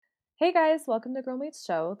Hey guys, welcome to Girl Meets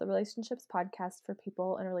Show, the relationships podcast for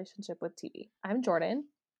people in a relationship with TV. I'm Jordan.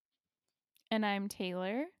 And I'm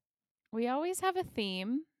Taylor. We always have a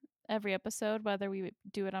theme every episode, whether we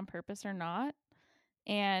do it on purpose or not.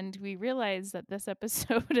 And we realize that this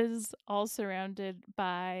episode is all surrounded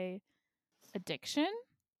by addiction.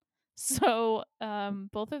 So,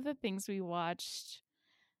 both of the things we watched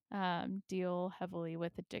deal heavily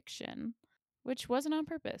with addiction, which wasn't on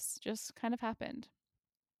purpose, just kind of happened.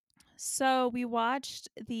 So, we watched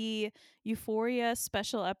the Euphoria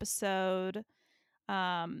special episode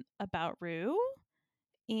about Rue,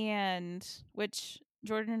 and which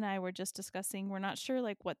Jordan and I were just discussing. We're not sure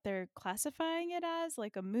like what they're classifying it as,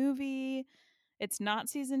 like a movie. It's not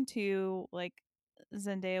season 2, like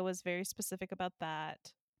Zendaya was very specific about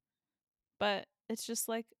that. But it's just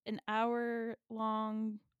like an hour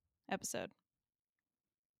long episode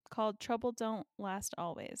called Trouble Don't Last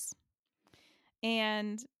Always.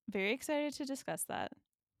 And very excited to discuss that.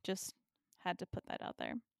 Just had to put that out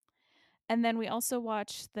there. And then we also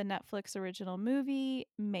watched the Netflix original movie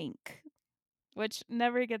Mank, which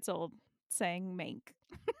never gets old saying Mank.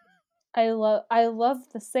 I love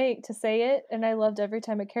to say it, and I loved every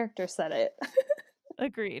time a character said it.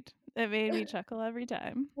 Agreed. It made me chuckle every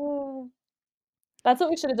time. Oh. That's what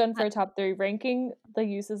we should have done Uh, for a top 3, ranking the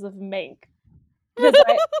uses of mank. Because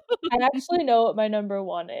I actually know what my number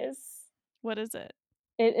 1 is. What is it?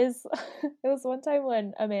 It is it was one time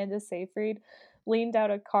when Amanda Seyfried leaned out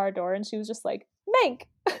a car door and she was just like, "Mank."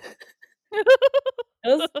 It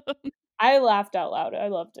was I laughed out loud. I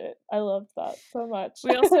loved it. I loved that so much.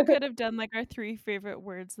 We also could have done like our 3 favorite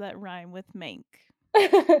words that rhyme with Mank.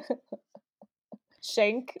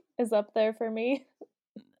 Shank is up there for me.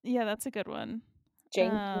 Yeah, that's a good one.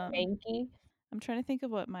 Janky, Um, manky. I'm trying to think of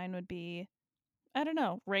what mine would be. I don't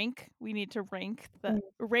know. Rank. We need to rank the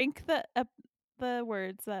Mm. the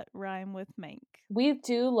words that rhyme with Mank. We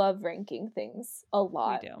do love ranking things a We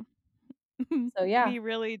lot. do. So yeah. We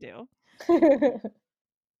really do.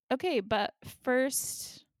 Okay, but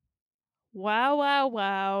first, wow.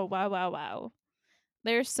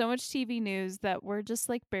 There's so much TV news that we're just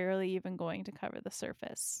like barely even going to cover the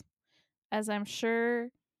surface. As I'm sure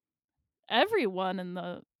everyone in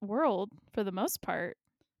the world, for the most part,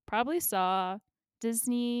 probably saw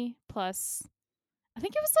Disney Plus. I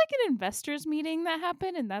think it was like an investors meeting that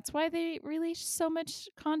happened, and that's why they released so much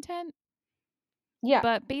content. Yeah.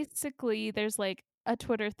 But basically, there's like a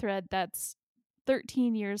Twitter thread that's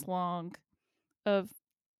 13 years long of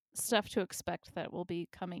stuff to expect that will be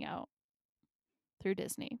coming out through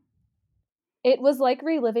Disney. It was like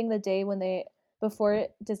reliving the day when before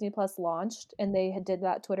Disney Plus launched and they had did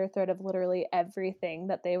that Twitter thread of literally everything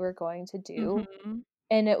that they were going to do. Mm-hmm.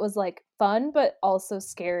 And it was like fun, but also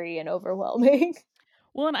scary and overwhelming.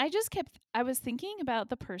 Well, and I was thinking about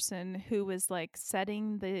the person who was like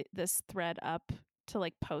setting this thread up to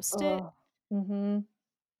like post it. Oh. Mhm.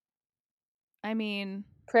 I mean,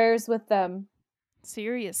 Prayers with them.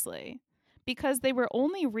 seriously. Because they were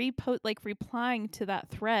only replying to that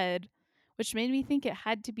thread, which made me think it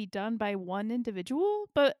had to be done by one individual,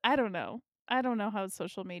 but I don't know. I don't know how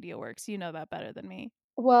social media works. You know that better than me.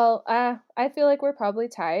 Well, I feel like we're probably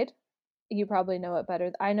tied. You probably know it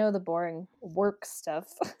better. I know the boring work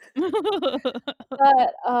stuff.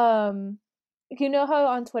 But, you know how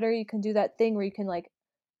on Twitter you can do that thing where you can, like,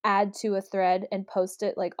 add to a thread and post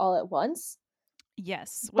it, like, all at once?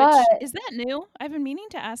 Yes, which But is that new? I've been meaning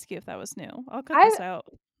to ask you if that was new. I'll cut I've this out.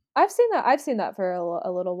 I've seen that for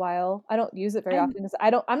a little while. I don't use it very I'm often 'cause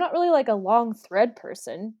I'm not really, like, a long thread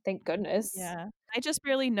person, thank goodness. Yeah. I just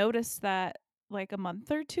barely noticed that like a month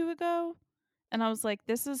or 2 ago, and I was like,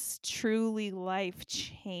 "This is truly life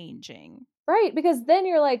changing." Right, because then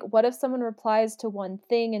you're like, "What if someone replies to one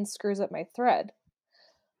thing and screws up my thread?"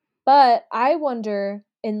 But I wonder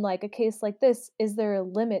in, like, a case like this, is there a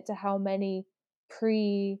limit to how many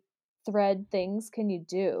pre-thread things can you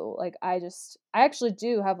do? Like, I actually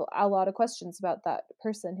do have a lot of questions about that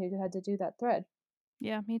person who had to do that thread.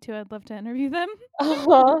 Yeah, me too. I'd love to interview them.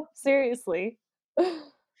 Uh-huh, seriously.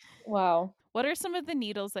 Wow. What are some of the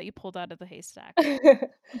needles that you pulled out of the haystack?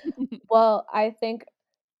 Well, I think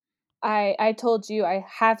I told you I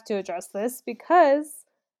have to address this because,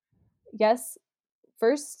 yes,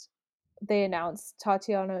 first they announced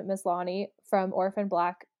Tatiana Maslany from Orphan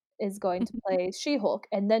Black is going to play She-Hulk,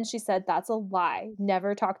 and then she said, "That's a lie.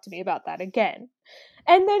 Never talk to me about that again."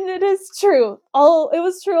 And then it is true. It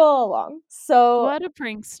was true all along. So What a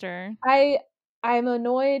prankster. I I'm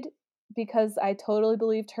annoyed because I totally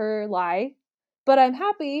believed her lie, but I'm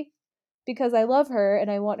happy because I love her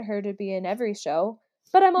and I want her to be in every show.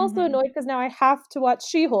 but I'm also Mhm. annoyed because now I have to watch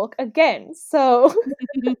She-Hulk again, so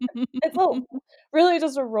it's a really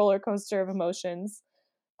just a roller coaster of emotions,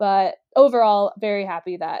 but overall, very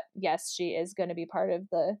happy that, yes, she is gonna be part of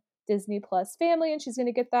the Disney Plus family, and she's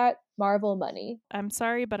gonna get that Marvel money. I'm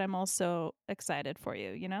sorry, but I'm also excited for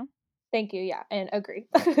you, you know? Thank you, yeah, and agree.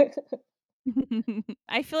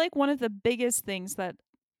 I feel like one of the biggest things that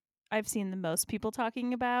I've seen the most people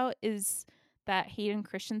talking about is that Hayden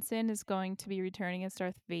Christensen is going to be returning as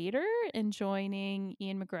Darth Vader and joining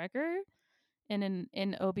Ian McGregor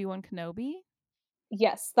in Obi-Wan Kenobi.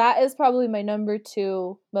 Yes, that is probably my number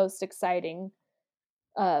 2 most exciting,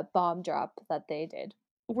 bomb drop that they did.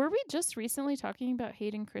 Were we just recently talking about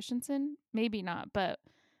Hayden Christensen? Maybe not, but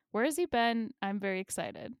where has he been? I'm very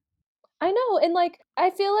excited. I know, and, like,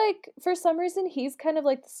 I feel like for some reason he's kind of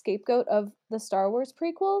like the scapegoat of the Star Wars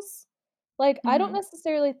prequels. Like, I don't Mhm.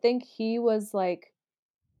 necessarily think he was, like,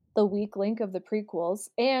 the weak link of the prequels,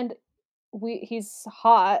 and he's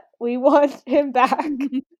hot. We want him back.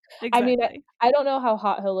 I mean, Exactly. I don't know how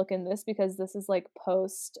hot he'll look in this because this is, like,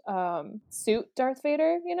 post, suit Darth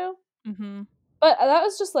Vader, you know? Mhm. But that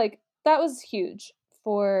was just, like that was huge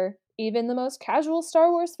for even the most casual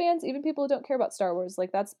Star Wars fans, even people who don't care about Star Wars,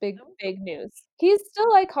 like, that's big, big news. He's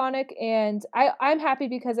still iconic, and I'm happy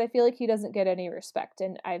because I feel like he doesn't get any respect,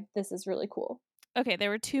 and I this is really cool. Okay, there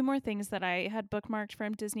were two more things that I had bookmarked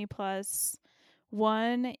from Disney Plus.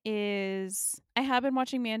 One is I have been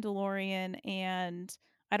watching Mandalorian and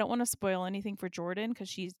I don't want to spoil anything for Jordan because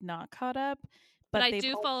she's not caught up, But but I they've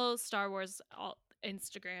do follow Star Wars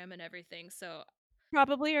Instagram and everything, so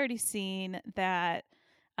probably already seen that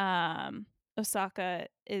um Osaka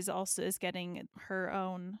is getting her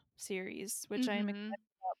own series, which I am mhm. excited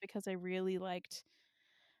about because I really liked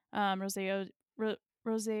Rosario Ro,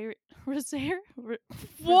 Rosario Rosario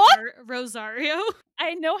what? Rosario.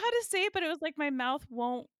 I know how to say it, but it was like my mouth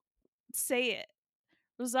won't say it.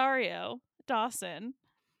 Rosario Dawson.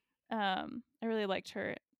 I really liked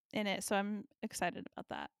her in it, so I'm excited about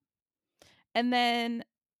that. And then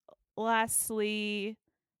lastly,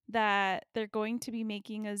 that they're going to be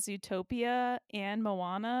making a Zootopia and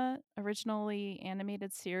Moana originally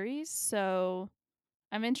animated series. So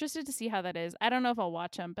I'm interested to see how that is. I don't know if I'll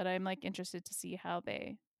watch them, but I'm like interested to see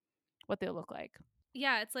what they look like.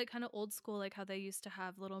 Yeah, it's like kind of old school, like how they used to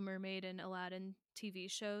have Little Mermaid and Aladdin TV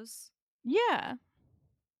shows. Yeah,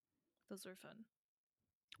 Those were fun.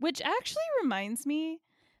 which actually reminds me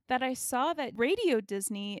that I saw that Radio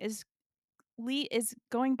Disney is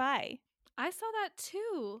going by. I saw that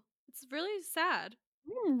too. It's really sad.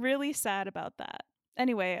 I'm really sad about that.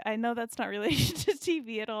 Anyway, I know that's not related to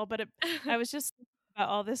TV at all, but I was just thinking about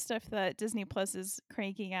all this stuff that Disney Plus is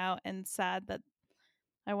cranking out and sad that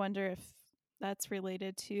I wonder if that's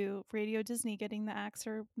related to Radio Disney getting the axe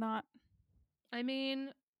or not. I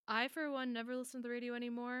mean, I for one never listen to the radio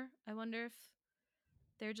anymore. I wonder if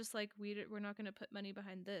they're just like we're not going to put money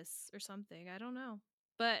behind this or something. I don't know.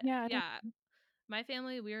 But Yeah, I don't. yeah, my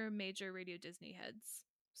family, we're major Radio Disney heads.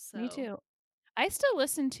 Me So, too. I still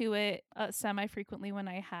listen to it semi frequently when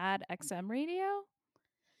I had XM radio,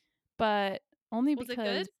 but only was it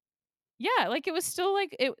because good? yeah, like it was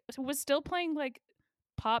still playing like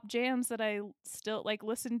pop jams that I still like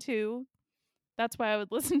listen to. That's why I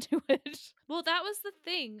would listen to it. Well, that was the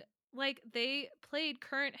thing. Like they played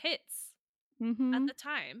current hits at Mhm. the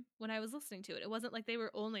time when I was listening to it. It wasn't like they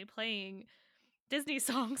were only playing Disney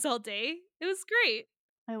songs all day. It was great.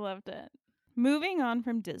 I loved it. Moving on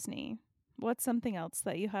from Disney, what's something else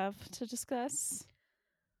that you have to discuss?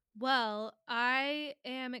 Well, I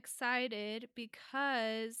am excited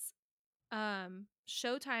because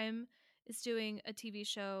Showtime is doing a TV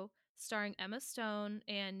show starring Emma Stone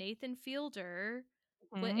and Nathan Fielder,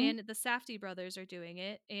 Mhm. and the Safdie brothers are doing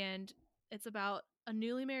it, and it's about a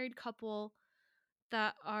newly married couple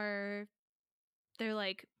that are they're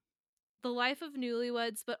like the life of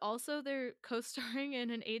newlyweds, but also they're co-starring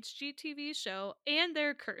in an HGTV show, and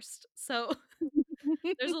they're cursed. So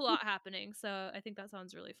there's a lot happening. So I think that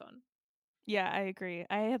sounds really fun. Yeah, I agree.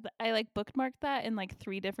 I like bookmarked that in like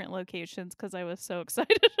 3 different locations cuz I was so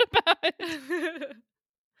excited about it.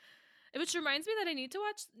 Which reminds me that I need to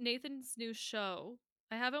watch Nathan's new show.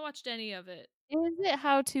 I haven't watched any of it. Is it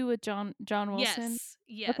How to with John Wilson? Yes,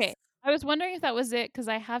 yes. Okay. I was wondering if that was it because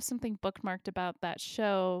I have something bookmarked about that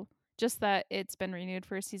show, just that it's been renewed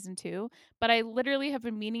for season 2. But I literally have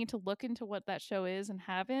been meaning to look into what that show is and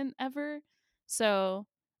haven't ever. So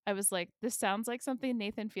I was like, this sounds like something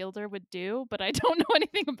Nathan Fielder would do, but I don't know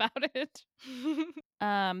anything about it.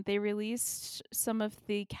 They released some of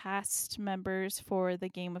the cast members for the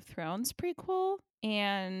Game of Thrones prequel,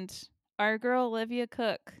 and our girl Olivia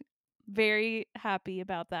Cook, Very happy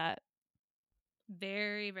about that.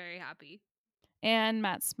 Very, very happy. And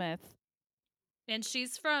Matt Smith. And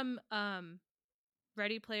she's from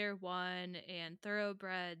Ready Player One and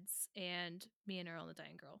Thoroughbreds and Me and Earl and the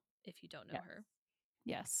Dying Girl, if you don't know Yes. her.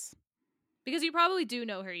 Yes. Because you probably do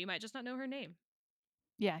know her. You might just not know her name.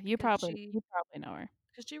 Yeah, you Because probably know her.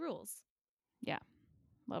 she rules. Yeah.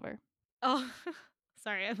 Love her. Oh,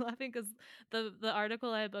 sorry, I'm laughing because the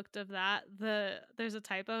article I booked of that, there's a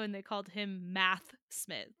typo and they called him Math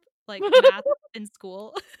Smith, like math in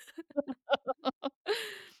school.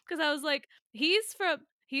 Because I was like, he's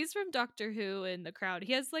from Doctor Who in The Crown.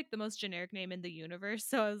 He has like the most generic name in the universe.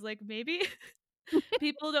 So I was like, maybe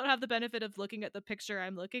people don't have the benefit of looking at the picture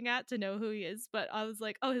I'm looking at to know who he is. But I was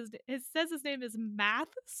like, oh, his says his name is Math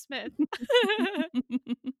Smith.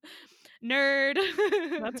 Nerd.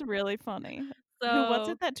 That's really funny. Who was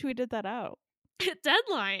So it that tweeted that out?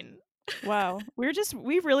 Deadline. Wow. We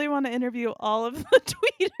really want to interview all of the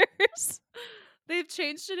tweeters. They've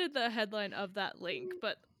changed it in the headline of that link,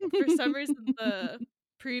 but for some reason the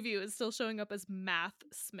preview is still showing up as Math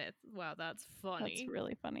Smith. Wow, that's funny. That's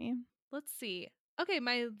really funny. Let's see. Okay,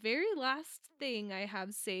 my very last thing I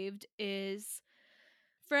have saved is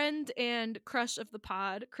friend and crush of the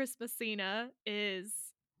pod, Chris Messina, is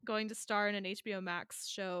going to star in an HBO Max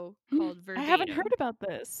show called I haven't Verbatim. heard about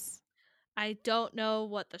this. I don't know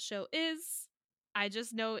what the show is. I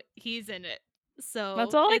just know he's in it. So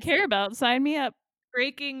That's all I it's care about. Sign me up.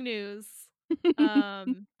 breaking news.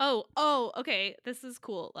 Okay, this is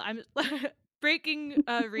cool. I'm breaking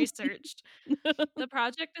research. The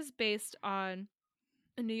project is based on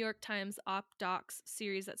a New York Times op docs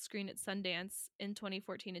series that screened at Sundance in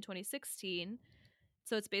 2014 and 2016.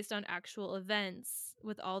 So it's based on actual events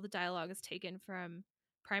with all the dialogue is taken from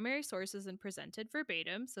primary sources and presented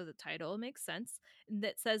verbatim, so the title makes sense. And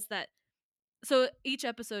that says that so each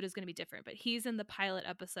episode is going to be different, but he's in the pilot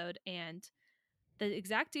episode and the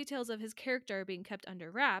exact details of his character are being kept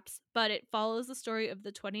under wraps, but it follows the story of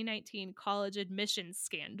the 2019 college admissions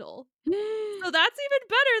scandal. So that's even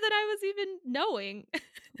better than I was even knowing.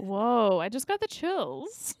 Whoa, I just got the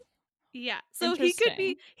chills. Yeah. So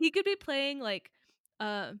Interesting. he could be playing like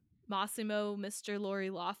Massimo, Mr.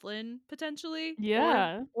 Lori Laughlin potentially,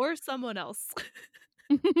 Yeah. or someone else.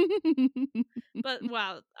 But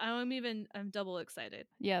wow, I'm double excited.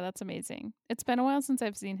 Yeah, that's amazing. It's been a while since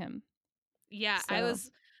I've seen him. Yeah, So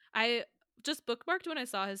I just bookmarked when I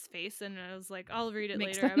saw his face and I was like, I'll read it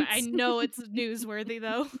makes later. I sense. know it's newsworthy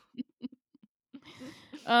though.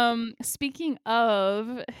 Speaking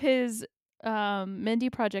of his Mindy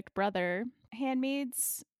Project brother,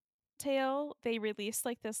 Handmaid's Tale, they released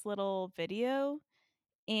like this little video,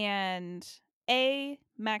 and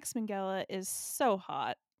Max Minghella is so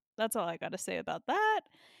hot. That's all I got to say about that.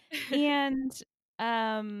 And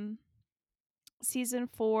season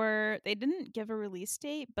 4, they didn't give a release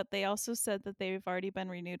date, but they also said that they've already been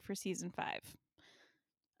renewed for season 5.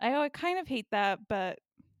 I kind of hate that, but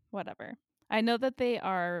whatever. I know that they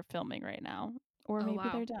are filming right now, or Oh maybe wow.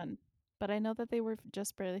 they're done. But I know that they were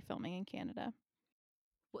just barely filming in Canada.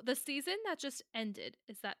 The season that just ended,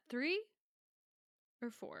 is that 3 or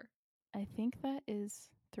 4? I think that is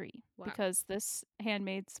 3 Wow. because this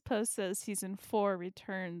Handmaid's post says season 4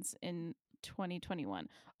 returns in 2021.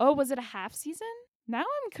 Oh, was it a half season? Now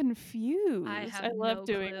I'm confused. I have love no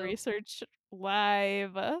doing clue. research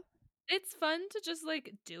live. It's fun to just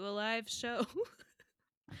like do a live show.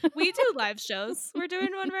 We do live shows. We're doing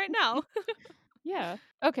one right now. Yeah.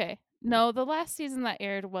 Okay. No, the last season that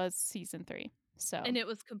aired was season 3. So, And it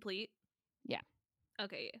was complete. yeah,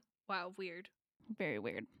 Okay. Wow, weird. very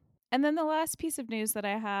weird. And then the last piece of news that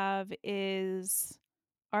I have is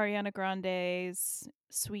Ariana Grande's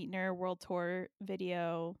Sweetener World Tour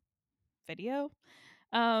video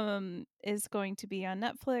is going to be on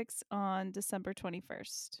Netflix on December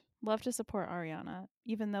 21st. Love to support Ariana,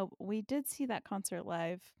 even though we did see that concert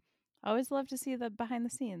live. I always love to see the behind the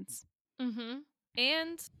scenes. Mm-hmm.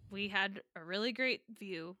 And we had a really great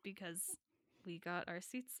view because we got our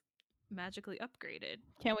seats magically upgraded.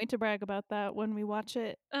 Can't wait to brag about that when we watch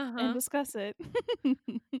it and Uh-huh. discuss it.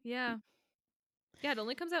 Yeah. Yeah, it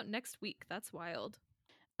only comes out next week. That's wild.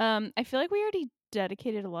 I feel like we already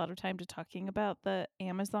dedicated a lot of time to talking about the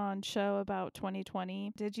Amazon show about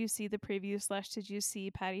 2020. Did you see the preview / did you see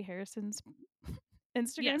Patty Harrison's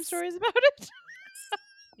Instagram Yes. stories about it?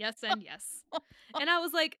 Yes and yes. And I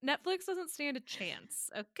was like, Netflix doesn't stand a chance.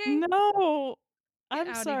 Okay. No. Get I'm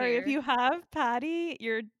outta sorry. If here. you have Patty,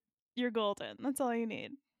 you're golden. That's all you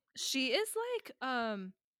need. She is like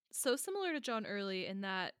so similar to John Early in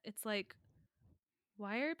that it's like,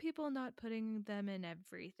 why are people not putting them in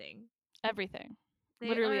everything? Everything. They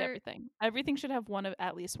Literally are everything. Everything should have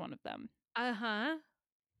at least one of them. uh-huh.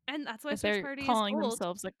 And that's why If Search they're Party is calling gold.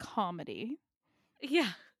 themselves a comedy. Yeah.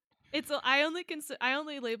 I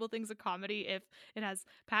only label things a comedy if it has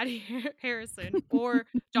Patty Harrison or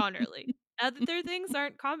John Early. Other things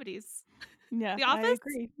aren't comedies. Yeah, The I Office,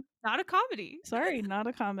 agree. not a comedy. Sorry, not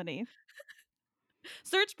a comedy.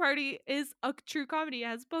 Search Party is a true comedy. It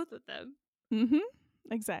has both of them. Mhm.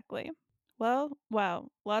 Exactly. Well, wow,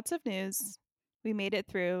 lots of news. We made it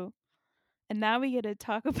through. And now we get to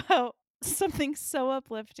talk about something so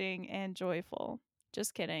uplifting and joyful.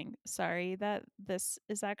 Just kidding. Sorry that this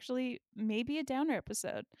is actually maybe a downer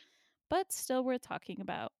episode, but still worth talking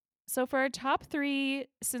about. So, for our top 3,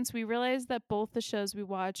 since we realized that both the shows we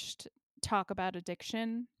watched talk about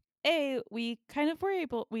addiction, we kind of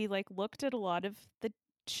we looked at a lot of the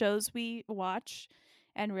shows we watch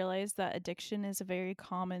and realized that addiction is a very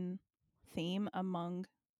common theme among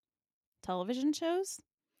television shows,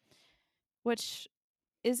 which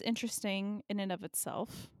is interesting in and of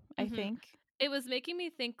itself, I Hmm. think. It was making me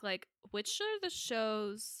think, like, which are the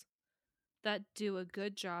shows that do a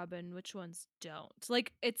good job and which ones don't.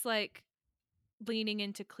 Like, it's like leaning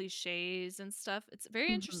into cliches and stuff. It's very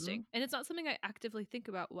Mhm. interesting. And it's not something I actively think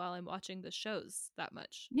about while I'm watching the shows that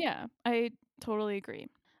much. Yeah, I totally agree.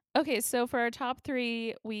 Okay, so for our top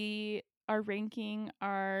 3, we are ranking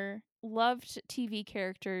our loved TV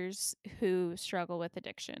characters who struggle with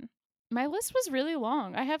addiction. My list was really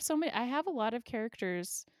long. I have a lot of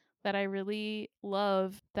characters that I really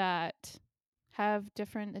love that have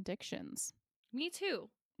different addictions. Me too.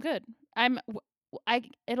 Good.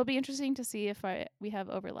 It'll be interesting to see if we have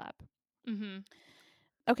overlap. Mm-hmm.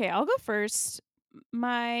 Okay, I'll go first.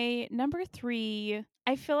 My number 3,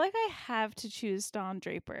 I feel like I have to choose Don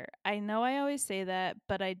Draper. I know I always say that,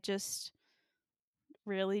 but I just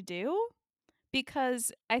really do,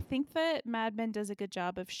 because I think that Mad Men does a good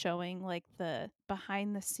job of showing like the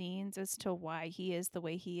behind the scenes as to why he is the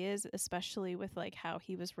way he is, especially with like how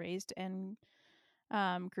he was raised and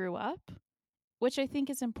grew up, which I think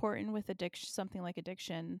is important with addiction, something like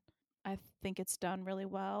addiction. I think it's done really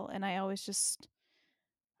well, and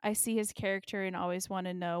I see his character and always want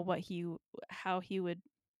to know how he would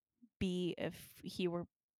be if he were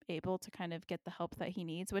able to kind of get the help that he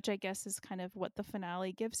needs, which I guess is kind of what the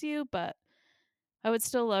finale gives you, but I would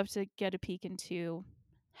still love to get a peek into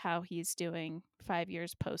how he's doing 5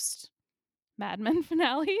 years post Mad Men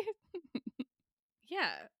finale. Yeah,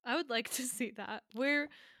 I would like to see that. Where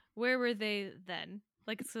were they then?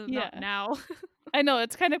 Like, so not Yeah. now. I know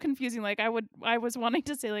it's kind of confusing. Like I was wanting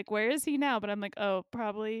to say like where is he now, but I'm like, "Oh,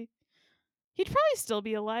 probably he'd probably still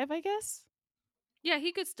be alive, I guess." Yeah,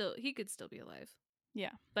 he could still be alive,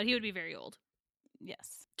 Yeah. but he would be very old.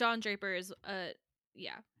 Yes. Don Draper is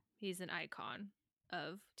yeah, he's an icon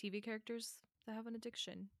of TV characters that have an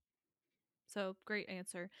addiction. So, great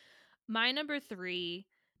answer. My number 3,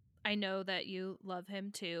 I know that you love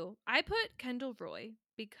him too. I put Kendall Roy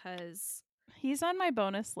because He's on my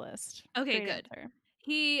bonus list. okay, Great good. answer.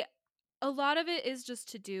 He a lot of it is just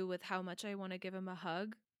to do with how much I want to give him a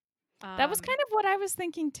hug. That was kind of what I was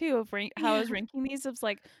thinking too of how I Yeah. was ranking these of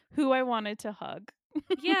like who I wanted to hug.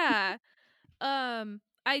 Yeah.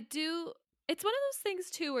 I do it's one of those things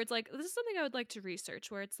too where it's like this is something I would like to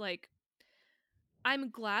research where it's like I'm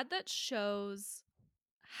glad that shows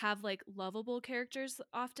have like lovable characters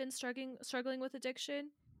often struggling with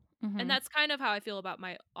addiction. And Mhm. that's kind of how I feel about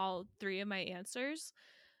my all 3 of my answers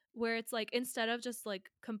where it's like instead of just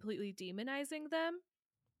like completely demonizing them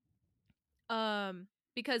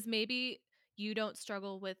because maybe you don't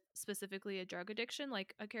struggle with specifically a drug addiction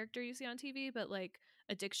like a character you see on TV, but like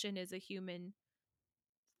addiction is a human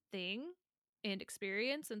thing and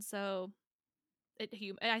experience, and so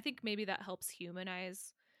I think maybe that helps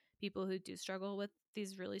humanize people who do struggle with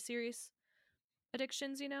these really serious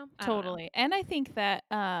addictions, you know? I don't know. Totally. And I think that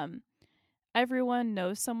everyone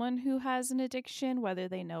knows someone who has an addiction whether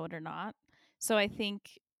they know it or not. So I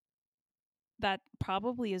think that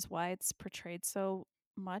probably is why it's portrayed so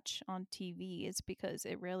much on TV, is because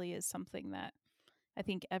it really is something that I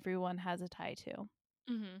think everyone has a tie to.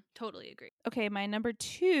 Totally agree. Okay, my number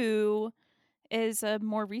 2 is a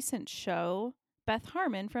more recent show, Beth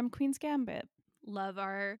Harmon from Queen's Gambit. Love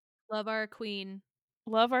our queen.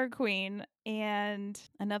 Love our queen. And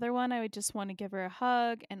another one, I would just want to give her a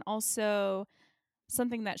hug. And also,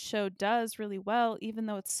 something that show does really well, even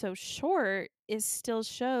though it's so short, is still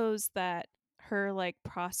shows that her like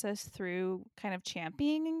process through kind of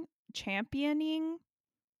championing,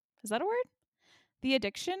 is that a word? The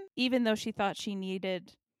addiction, even though she thought she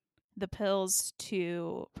needed the pills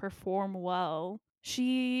to perform well,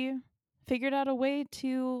 she figured out a way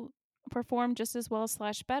to perform just as well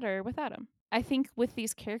slash better without him. I think with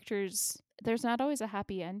these characters, there's not always a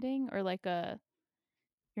happy ending or like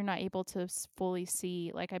you're not able to fully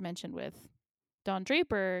see, like I mentioned with Don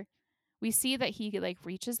Draper, we see that he like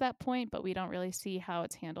reaches that point, but we don't really see how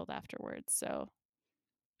it's handled afterwards. So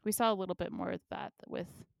we saw a little bit more of that with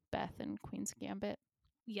Beth and Queen's Gambit.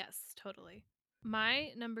 Yes, totally.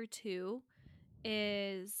 My number 2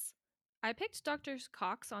 is I picked Dr.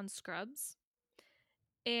 Cox on Scrubs,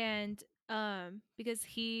 and because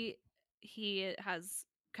he has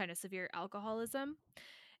kind of severe alcoholism.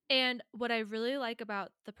 And what I really like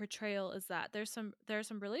about the portrayal is that there are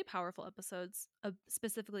some really powerful episodes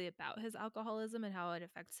specifically about his alcoholism and how it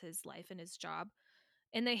affects his life and his job.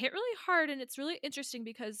 And they hit really hard, and it's really interesting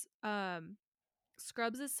because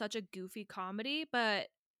Scrubs is such a goofy comedy, but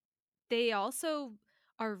they also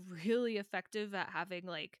are really effective at having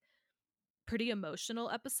like pretty emotional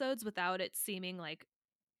episodes without it seeming like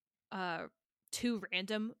uh too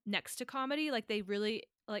random next to comedy. Like they really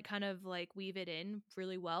like kind of like weave it in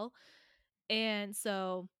really well. And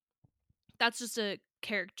so that's just a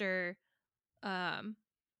character um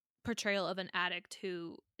portrayal of an addict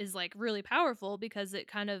who is like really powerful because it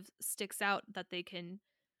kind of sticks out that they can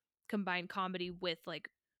combine comedy with like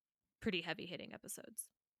pretty heavy hitting episodes.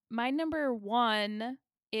 My number 1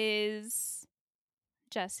 is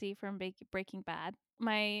Jesse from Breaking Bad.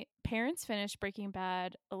 My parents finished Breaking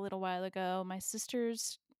Bad a little while ago. My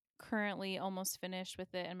sister's currently almost finished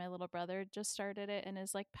with it, and my little brother just started it and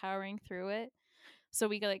is like powering through it. So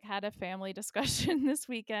we like had a family discussion this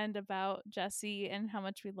weekend about Jesse and how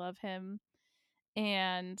much we love him.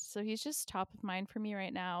 And so he's just top of mind for me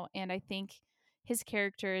right now. And I think his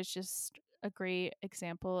character is just a great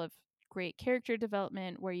example of great character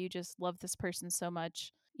development where you just love this person so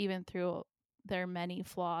much, even through their many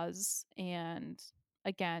flaws. And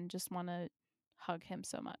again, just want to hug him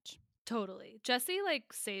so much. Totally. Jesse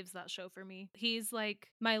like saves that show for me. He's like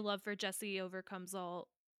my love for Jesse overcomes all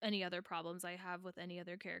any other problems I have with any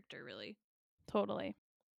other character, really. Totally.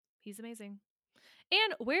 He's amazing.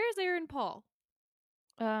 And where is Aaron Paul?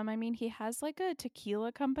 I mean, he has like a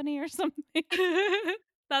tequila company or something.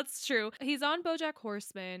 That's true. He's on BoJack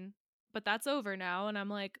Horseman, but that's over now. And I'm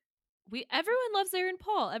like, everyone loves Aaron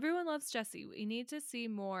Paul. Everyone loves Jesse. We need to see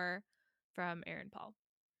more from Aaron Paul.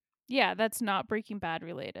 Yeah, that's not Breaking Bad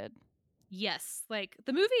related. Yes, like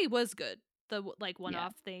the movie was good. The like Yeah.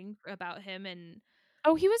 one-off thing about him and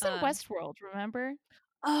Oh, he was in Westworld, remember?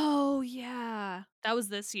 oh yeah, that was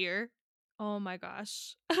this year. Oh my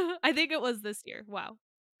gosh, I think it was this year. Wow,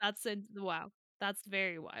 wow. That's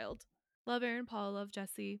very wild. Love Aaron Paul. Love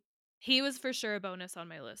Jesse. He was for sure a bonus on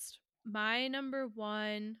my list. My number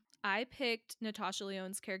 1, I picked Natasha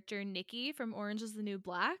Lyonne's character Nikki from Orange Is the New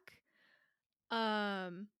Black.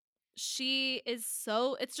 She is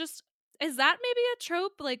so it's just is that maybe a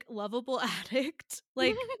trope like lovable addict?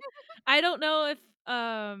 Like I don't know if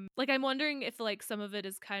like I'm wondering if like some of it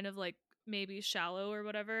is kind of like maybe shallow or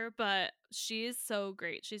whatever, but she is so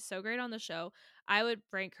great. She's so great on the show. I would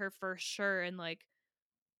rank her for sure in like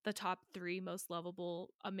the top 3 most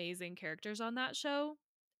lovable amazing characters on that show.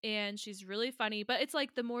 And she's really funny, but it's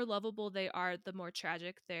like the more lovable they are, the more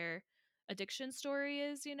tragic their addiction story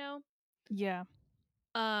is, you know? Yeah.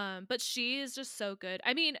 But she is just so good.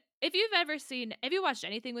 I mean, if you watched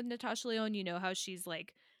anything with Natasha Lyonne, you know how she's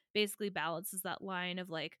like basically balances that line of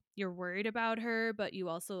like you're worried about her, but you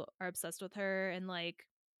also are obsessed with her and like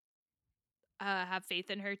have faith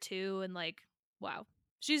in her too. And like, wow,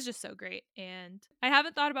 she's just so great. And I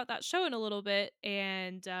haven't thought about that show in a little bit,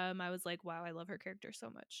 and I was like, wow, I love her character so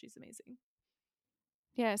much. She's amazing.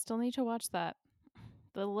 Yeah, I still need to watch that.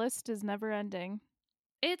 The list is never ending.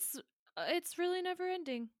 It's really never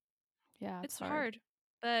ending. Yeah, It's it's hard. hard.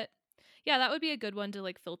 But yeah, that would be a good one to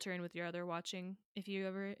like filter in with your other watching if you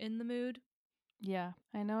ever in the mood. Yeah,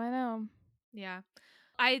 I know. Yeah.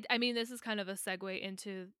 I mean this is kind of a segue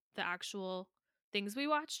into the actual things we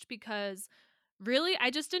watched because really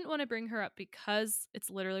I just didn't want to bring her up because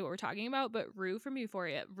it's literally what we're talking about, but Rue from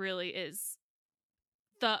Euphoria really is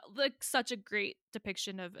the like such a great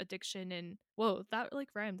depiction of addiction and whoa, that like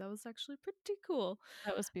rhymed. That was actually pretty cool.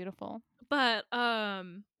 That was beautiful. But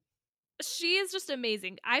she is just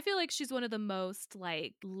amazing. I feel like she's one of the most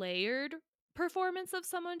like layered performance of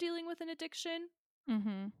someone dealing with an addiction.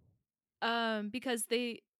 Mm-hmm. Because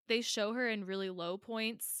they show her in really low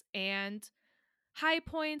points and high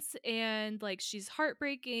points and like she's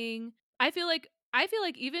heartbreaking. I feel like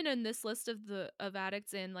even in this list of the of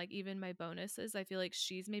addicts and like even my bonuses, I feel like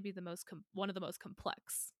she's maybe the most one of the most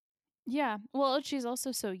complex. Yeah. Well, she's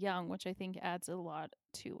also so young, which I think adds a lot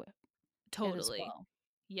to it as Totally. well.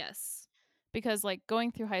 Yes. because like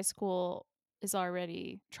going through high school is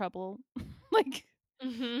already trouble. Like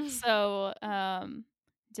Mhm. so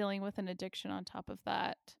dealing with an addiction on top of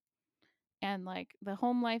that and like the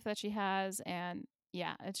home life that she has and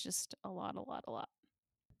yeah, it's just a lot, a lot, a lot.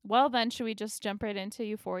 Well then, should we just jump right into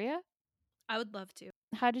Euphoria? I would love to.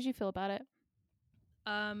 How did you feel about it?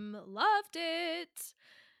 Loved it.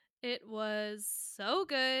 It was so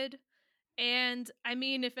good. And I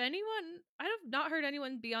mean, if anyone, I have not heard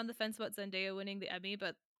anyone be on the fence about Zendaya winning the Emmy,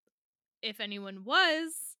 but if anyone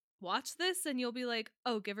was, watch this and you'll be like,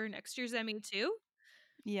 "Oh, give her next year's Emmy too."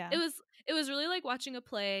 Yeah. It was it was really like watching a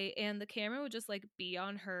play and the camera would just like be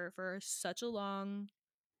on her for such a long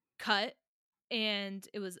cut and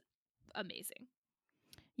it was amazing.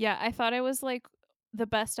 Yeah, I thought it was like the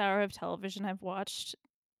best hour of television I've watched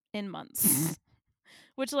in months.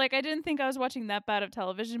 Which like I didn't think I was watching that bad of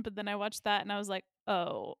television, but then I watched that and I was like,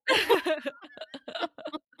 "Oh."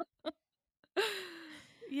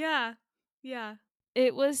 Yeah. Yeah.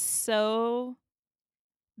 It was so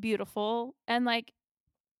beautiful and like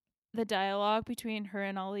the dialogue between her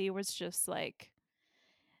and Ali was just like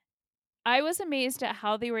I was amazed at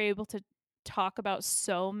how they were able to talk about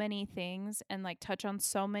so many things and like touch on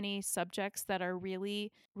so many subjects that are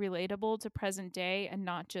really relatable to present day and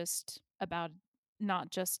not just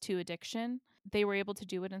to addiction. They were able to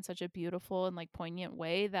do it in such a beautiful and like poignant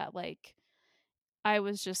way that like I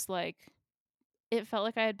was just like it felt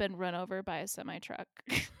like I had been run over by a semi truck.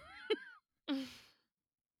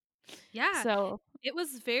 Yeah. So, It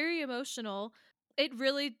was very emotional. It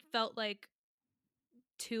really felt like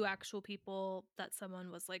two actual people that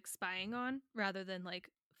someone was like spying on rather than like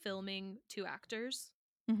filming two actors.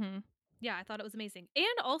 mhm. Yeah, I thought it was amazing. And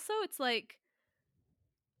also it's like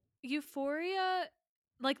Euphoria,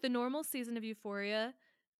 like the normal season of Euphoria,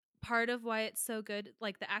 part of why it's so good,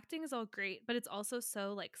 like the acting is all great, but it's also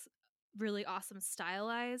so like really awesome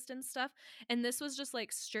stylized and stuff. And this was just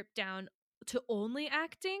like stripped down to only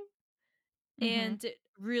acting Mhm. and it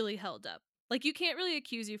really held up. Like you can't really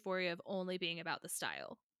accuse Euphoria of only being about the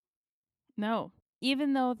style. No.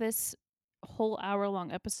 Even though this whole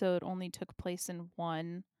hour-long episode only took place in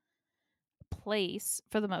one place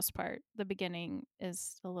for the most part. The beginning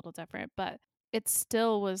is a little different, but it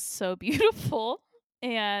still was so beautiful.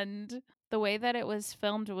 And the way that it was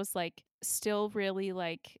filmed was like still really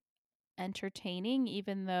like entertaining,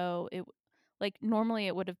 even though like normally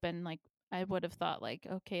it would have been like, I would have thought like,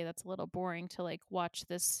 okay, that's a little boring to like watch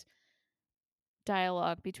this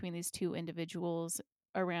dialogue between these two individuals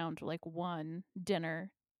around like one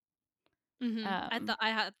dinner. I Um, thought I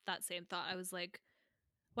had that same thought. I was like,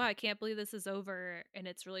 wow, I can't believe this is over and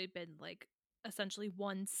it's really been like essentially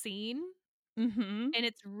one scene mhm. and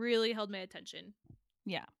it's really held my attention.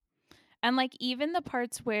 Yeah. And like even the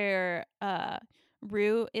parts where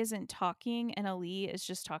Rue isn't talking and Ali is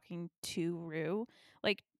just talking to Rue,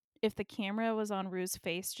 like if the camera was on Rue's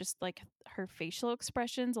face, just like her facial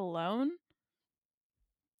expressions alone,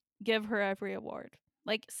 give her every award.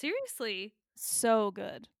 Like Seriously. so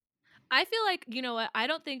good. I feel like, you know what? I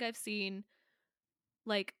don't think I've seen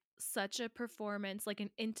like such a performance, like an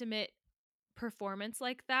intimate performance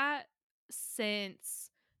like that since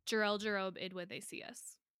Jarell Jerome in When They See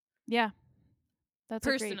Us. Yeah, that's a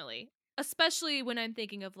great. Personally, especially when I'm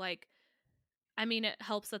thinking of like, I mean, it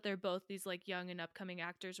helps that they're both these like young and upcoming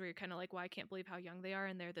actors where you're kind of like, well, I can't believe how young they are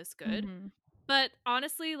and they're this good. Mhm. But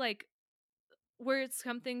honestly, like, where it's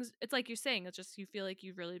some things, it's like you're saying, it's just you feel like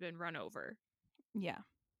you've really been run over. Yeah.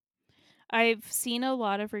 I've seen a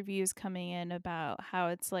lot of reviews coming in about how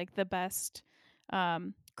it's like the best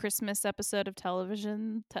Christmas episode of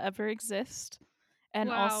television to ever exist. And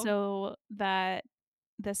Wow. also that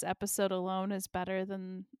this episode alone is better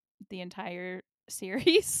than the entire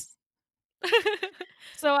series.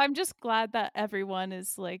 So I'm just glad that everyone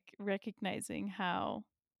is like recognizing how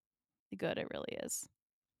good it really is.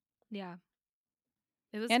 Yeah,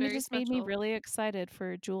 it was And it very just made me special. really excited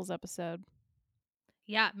for Jules' episode.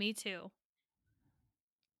 Yeah, me too.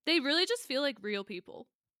 They really just feel like real people.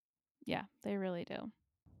 Yeah, they really do.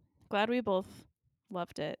 Glad we both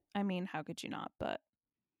loved it. I mean, how could you not? But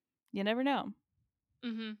you never know.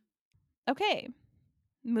 Mm-hmm. Okay,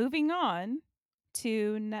 moving on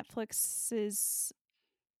to Netflix's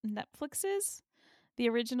the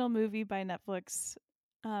original movie by Netflix,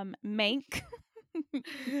 Mank.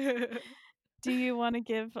 Do you want to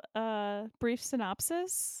give a brief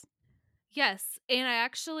synopsis? Yes, and I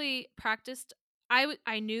actually practiced.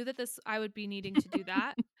 I knew that this I would be needing to do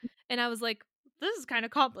that, and I was like, this is kind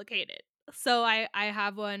of complicated. So I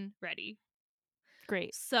have one ready.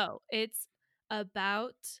 Great. So it's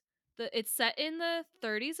about it's set in the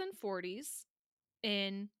 30s and 40s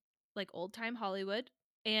in like old time Hollywood,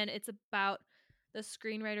 and it's about the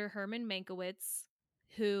screenwriter Herman Mankiewicz,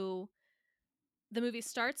 who the movie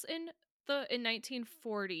starts in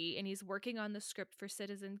 1940, and he's working on the script for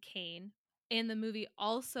Citizen Kane, and the movie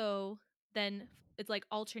also then it's like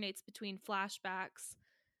alternates between flashbacks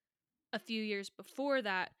a few years before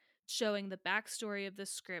that, showing the backstory of the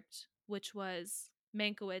script, which was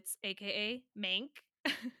Mankiewicz, aka Mank,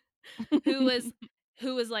 who was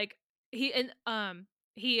who was like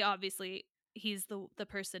he obviously he's the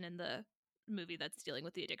person in the movie that's dealing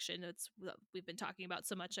with the addiction. It's we've been talking about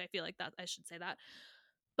so much. I feel like that I should say that.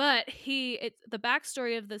 But it's the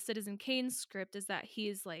backstory of the Citizen Kane script is that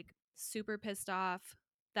he's like super pissed off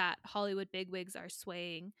that Hollywood bigwigs are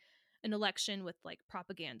swaying an election with like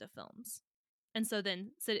propaganda films. And so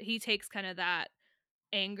then he takes kind of that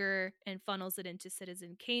anger and funnels it into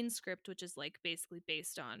Citizen Kane's script, which is like basically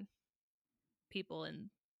based on people in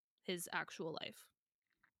his actual life.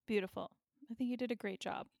 Beautiful. I think you did a great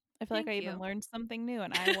job. I feel like I Thank even you. learned something new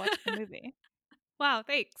and I watched the movie. Wow,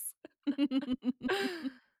 thanks.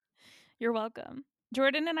 You're welcome.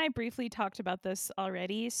 Jordan and I briefly talked about this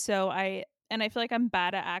already, so I feel like I'm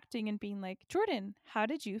bad at acting and being like, "Jordan, how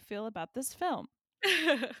did you feel about this film?"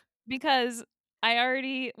 Because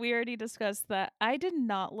we already discussed that I did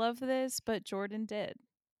not love this, but Jordan did.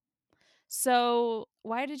 So,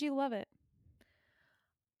 why did you love it?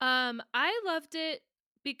 I loved it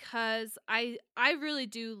because I really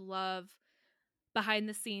do love behind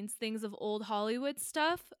the scenes things of old Hollywood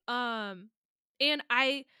stuff. And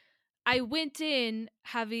I went in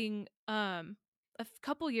having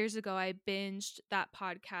couple years ago I binged that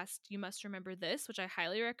podcast You Must Remember This, which I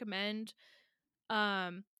highly recommend.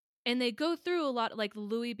 Um and they go through a lot like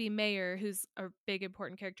Louis B. Mayer, who's a big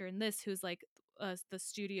important character in this, who's like the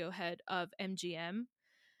studio head of MGM.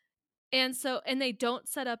 And they don't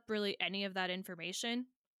set up really any of that information.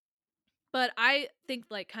 But I think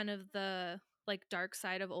like kind of the like dark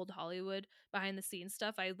side of old Hollywood behind the scenes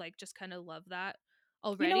stuff, I like just kind of love that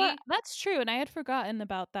You know what? already. That's true, and I had forgotten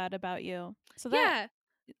about that about you. So that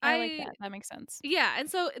Yeah. I like I that. That makes sense. Yeah, and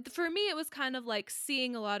so for me it was kind of like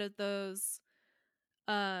seeing a lot of those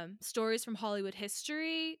stories from Hollywood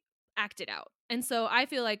history acted out. And so I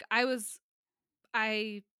feel like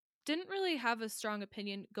I didn't really have a strong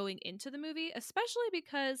opinion going into the movie, especially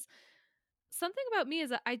because something about me is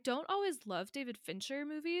that I don't always love David Fincher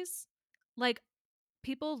movies. Like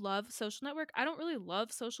people love Social Network. I don't really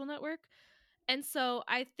love Social Network. And so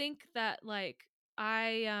I think that like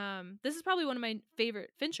I this is probably one of my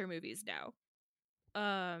favorite Fincher movies now.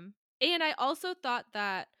 And I also thought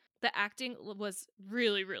that the acting was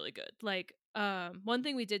really really good. Like one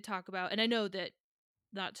thing we did talk about, and I know that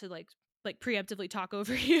not to like preemptively talk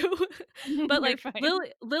over you, but You're like fine.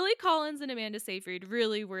 Lily Collins and Amanda Seyfried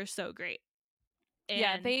really were so great.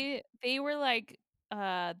 Yeah, And they were like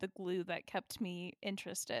the glue that kept me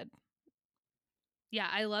interested. yeah,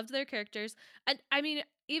 I loved their characters. And I mean,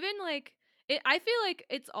 even like I feel like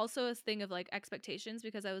it's also a thing of like expectations,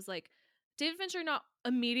 because I was like, David Fincher not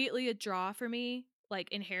immediately a draw for me,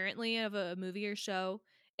 like inherently of a movie or show.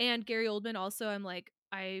 And Gary Oldman also, I'm like,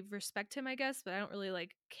 I respect him, I guess, but I don't really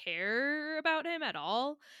like care about him at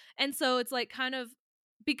all. And so it's like kind of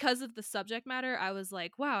because of the subject matter, I was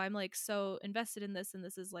like, wow, I'm like so invested in this and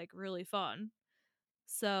this is like really fun.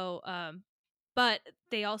 So, but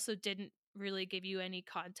they also didn't really give you any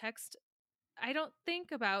context, I don't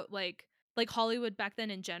think, about like Hollywood back then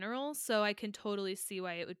in general. So I can totally see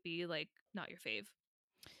why it would be like not your fave.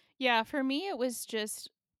 Yeah, for me it was just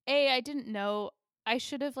I didn't know. I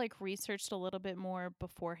should have like researched a little bit more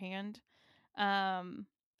beforehand. Um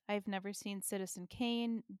I've never seen Citizen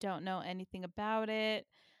Kane, don't know anything about it.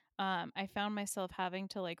 I found myself having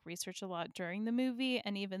to like research a lot during the movie,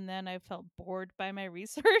 and even then I felt bored by my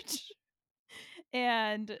research.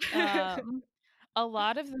 And a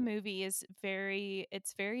lot of the movie is very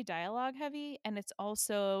dialogue heavy, and it's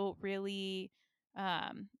also really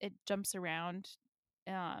it jumps around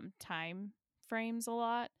time frames a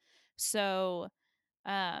lot. So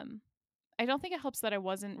um I don't think it helps that I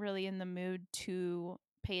wasn't really in the mood to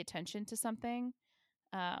pay attention to something.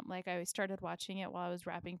 Like I started watching it while I was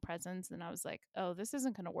wrapping presents, and I was like, "Oh, this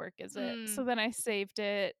isn't going to work, is it?" So Mm, then I saved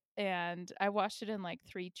it and I watched it in like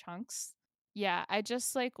 3 chunks. Yeah, I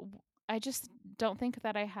just don't think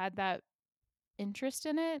that I had that interest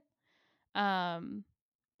in it. Um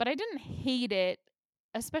but I didn't hate it,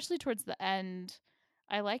 especially towards the end.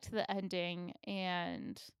 I liked the ending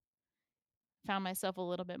and found myself a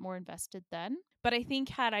little bit more invested then. But I think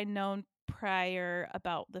had I known prior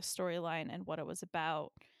about the storyline and what it was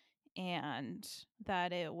about, and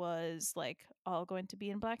that it was like all going to be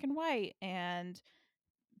in black and white, and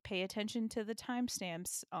pay attention to the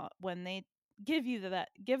timestamps when they give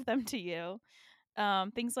them to you.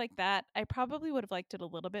 Things like that. I probably would have liked it a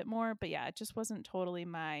little bit more, but yeah, it just wasn't totally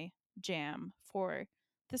my jam for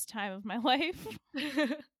this time of my life.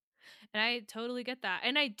 And I totally get that.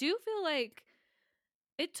 And I do feel like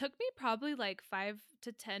it took me probably like 5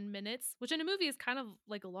 to 10 minutes, which in a movie is kind of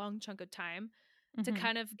like a long chunk of time, to Mhm.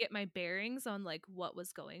 kind of get my bearings on like what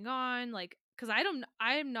was going on. Like, because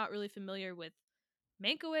I'm not really familiar with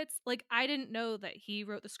Mankiewicz. Like, I didn't know that he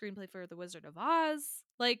wrote the screenplay for The Wizard of Oz.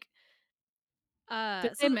 Like,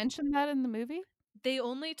 Did they so mention that in the movie? they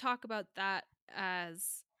only talk about that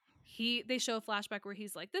as they show a flashback where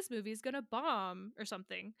he's like, this movie's gonna bomb or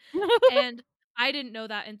something. And I didn't know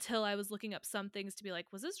that until I was looking up some things to be like,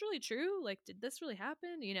 was this really true? Like, did this really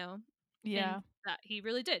happen? You know? And Yeah. that he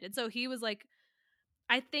really did. And so he was like,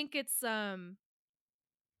 I think it's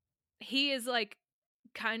he is like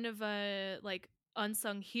kind of a like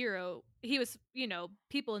unsung hero. He was,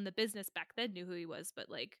 people in the business back then knew who he was, but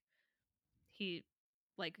like he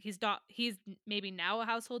he's maybe now a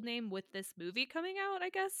household name with this movie coming out, I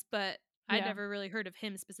guess, but I'd Yeah. never really heard of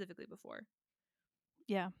him specifically before.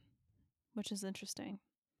 Yeah. Which is interesting.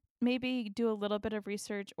 Maybe do a little bit of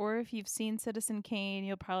research, or if you've seen Citizen Kane,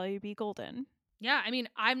 you'll probably be golden. Yeah, I mean,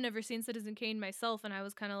 I've never seen Citizen Kane myself, and I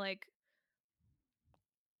was kind of like,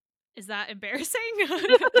 is that embarrassing?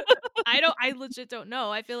 I legit don't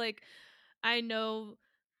know. I feel like I know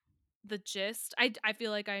the gist. I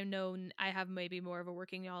feel like I have maybe more of a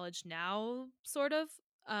working knowledge now, sort of.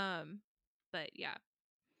 But yeah.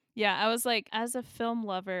 Yeah, I was like, as a film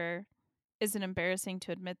lover, is it embarrassing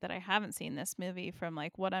to admit that I haven't seen this movie? From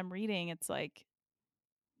like what I'm reading, it's like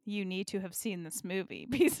you need to have seen this movie,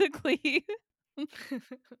 basically.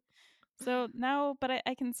 So now, but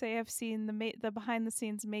I can say I've seen the behind the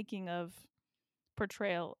scenes making of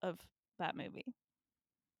portrayal of that movie.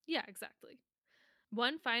 Yeah, exactly.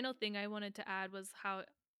 One final thing I wanted to add was how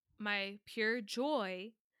my pure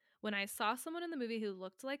joy when I saw someone in the movie who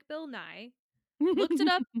looked like Bill Nye, looked it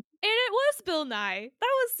up, and it was Bill Nye.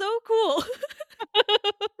 That was so cool.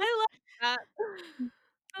 I love that.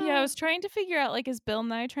 Yeah, I Oh, was trying to figure out, like, is Bill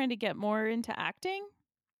Nye trying to get more into acting?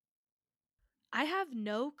 I have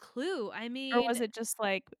no clue. I Or mean, was it just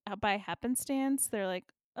like by happenstance? They're like,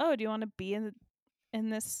 "Oh, do you want to be in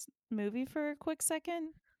this movie for a quick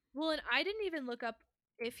second?" well, and I didn't even look up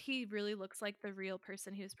if he really looks like the real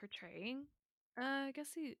person he was portraying. I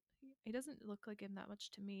guess he doesn't look like him that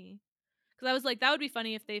much to me. Because I was like, that would be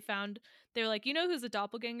funny if they're like, who's a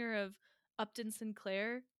doppelganger of Upton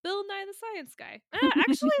Sinclair? Bill Nye the Science Guy.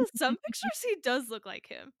 Actually, some pictures he does look like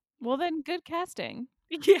him. Well, then good casting.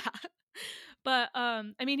 Yeah. But I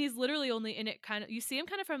mean, he's literally only in it kind of, you see him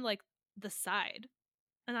kind of from like the side.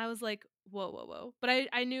 And I was like, whoa, whoa, whoa. But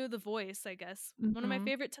I knew the voice, I guess. One of my Mhm.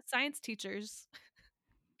 favorite science teachers.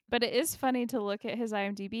 But it is funny to look at his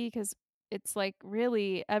IMDb because it's like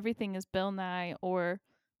really everything is Bill Nye or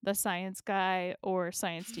the science guy or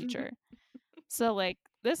science teacher. So like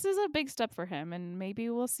this is a big step for him, and maybe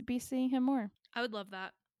we'll be seeing him more. I would love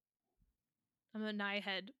that. I'm a Nye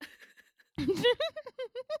head.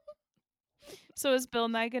 So is Bill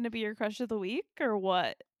Nye going to be your crush of the week or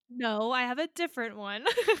what? No, I have a different one.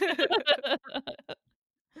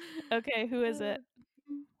 Okay, who is it?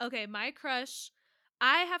 Okay, my crush,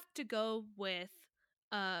 I have to go with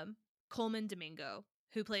um Coleman Domingo,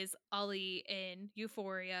 who plays Ollie in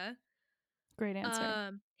Euphoria. Great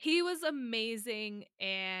answer. He was amazing,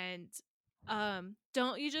 and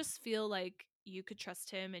don't you just feel like you could trust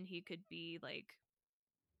him and he could be like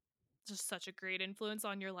just such a great influence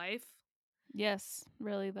on your life? Yes,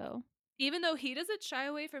 really though. Even though he doesn't shy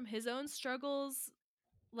away from his own struggles,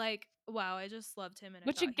 like wow, I just loved him and I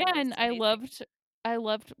Which thought he was again, amazing. I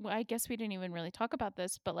loved well, I guess we didn't even really talk about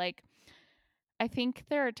this, but like I think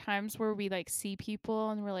there are times where we like see people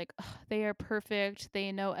and we're like, "Ugh, they are perfect.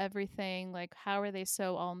 They know everything. Like how are they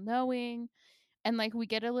so all-knowing?" And like we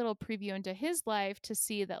get a little preview into his life to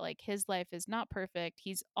see that like his life is not perfect.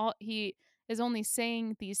 He is only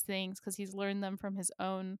saying these things cuz he's learned them from his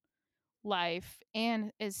own life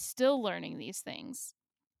and is still learning these things.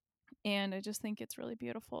 And I just think it's really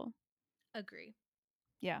beautiful. Agree.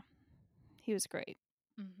 Yeah, he was great.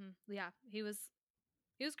 Yeah, he was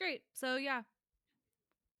great. So yeah,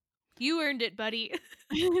 you earned it, buddy.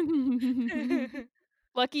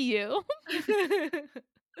 Lucky you.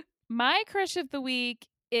 My crush of the week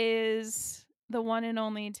is the one and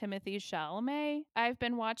only Timothy Chalamet. I've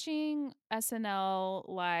been watching SNL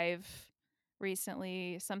live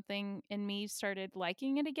recently. Something in me started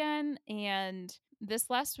liking it again. And this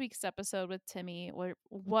last week's episode with Timmy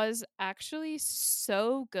was actually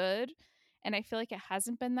so good. and I feel like it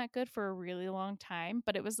hasn't been that good for a really long time,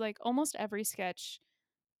 but it was like almost every sketch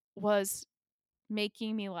was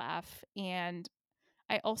making me laugh. And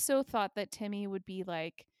I also thought that Timmy would be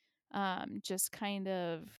like just kind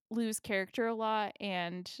of lose character a lot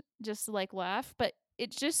and just like laugh, but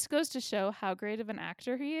it just goes to show how great of an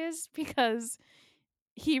actor he is because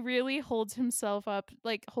he really holds himself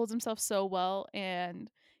so well and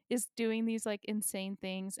is doing these like insane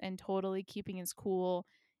things and totally keeping his cool.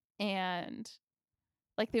 And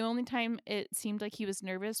like the only time it seemed like he was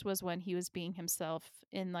nervous was when he was being himself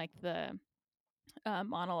in like the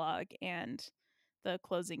monologue and the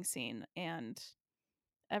closing scene, and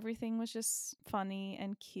everything was just funny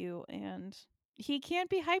and cute, and he can't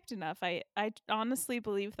be hyped enough. I honestly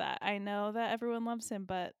believe that. I know that everyone loves him,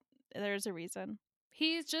 but there's a reason.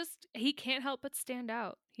 He can't help but stand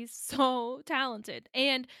out. He's so talented.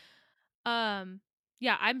 And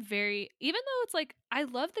yeah, I'm very, even though it's like I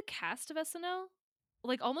love the cast of SNL,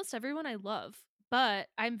 like almost everyone I love, but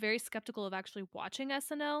I'm very skeptical of actually watching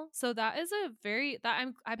SNL. So that is a very that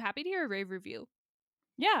I'm happy to hear a rave review.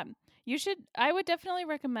 Yeah, you should. I would definitely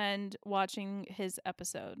recommend watching his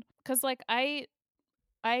episode because like I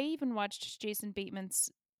even watched Jason Bateman's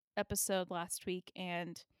episode last week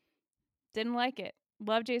and didn't like it.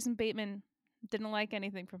 Love Jason Bateman, didn't like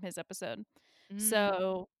anything from his episode. Mm,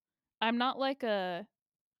 So I'm not like a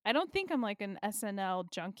I don't think I'm like an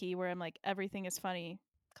SNL junkie where I'm like everything is funny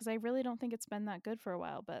because I really don't think it's been that good for a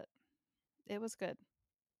while, but it was good.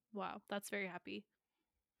 wow, that's very happy.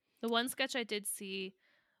 The one sketch I did see,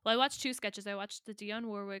 well, I watched two sketches. I watched the Dionne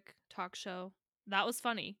Warwick talk show. That was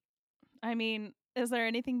funny. I mean, is there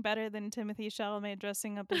anything better than Timothy Chalamet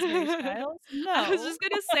dressing up as Harry Styles? I was No. just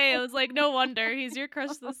gonna say, I was like, no wonder he's your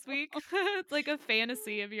crush this week. It's like a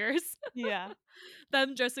fantasy of yours. Yeah.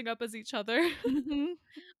 Them dressing up as each other. Mhm.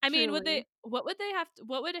 I mean, Truly. what would they have to,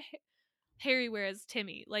 what would Harry wear as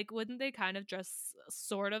Timmy? Like, wouldn't they kind of dress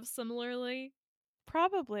sort of similarly?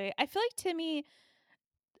 Probably. I feel like Timmy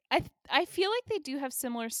I feel like they do have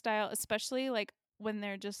similar style, especially like when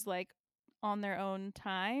they're just like on their own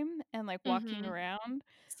time and like walking Mm-hmm. around.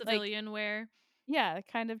 Like Civilian wear. yeah,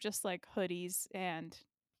 kind of just like hoodies and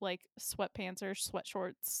like sweatpants or sweat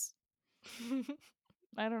shorts.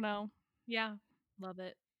 I don't know. Yeah. Love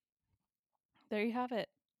it. There you have it.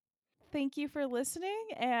 Thank you for listening,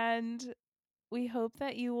 and we hope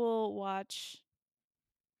that you will watch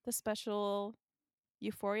the special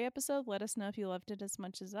Euphoria episode. Let us know if you loved it as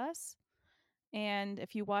much as us. And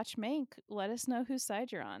if you watch Mank, let us know whose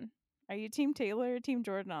side you're on. Are you Team Taylor or Team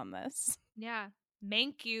Jordan on this? Yeah.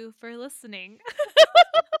 Thank you for listening.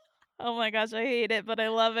 Oh my gosh, I hate it, but I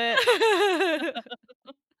love it.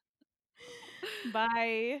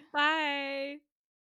 Bye. Bye.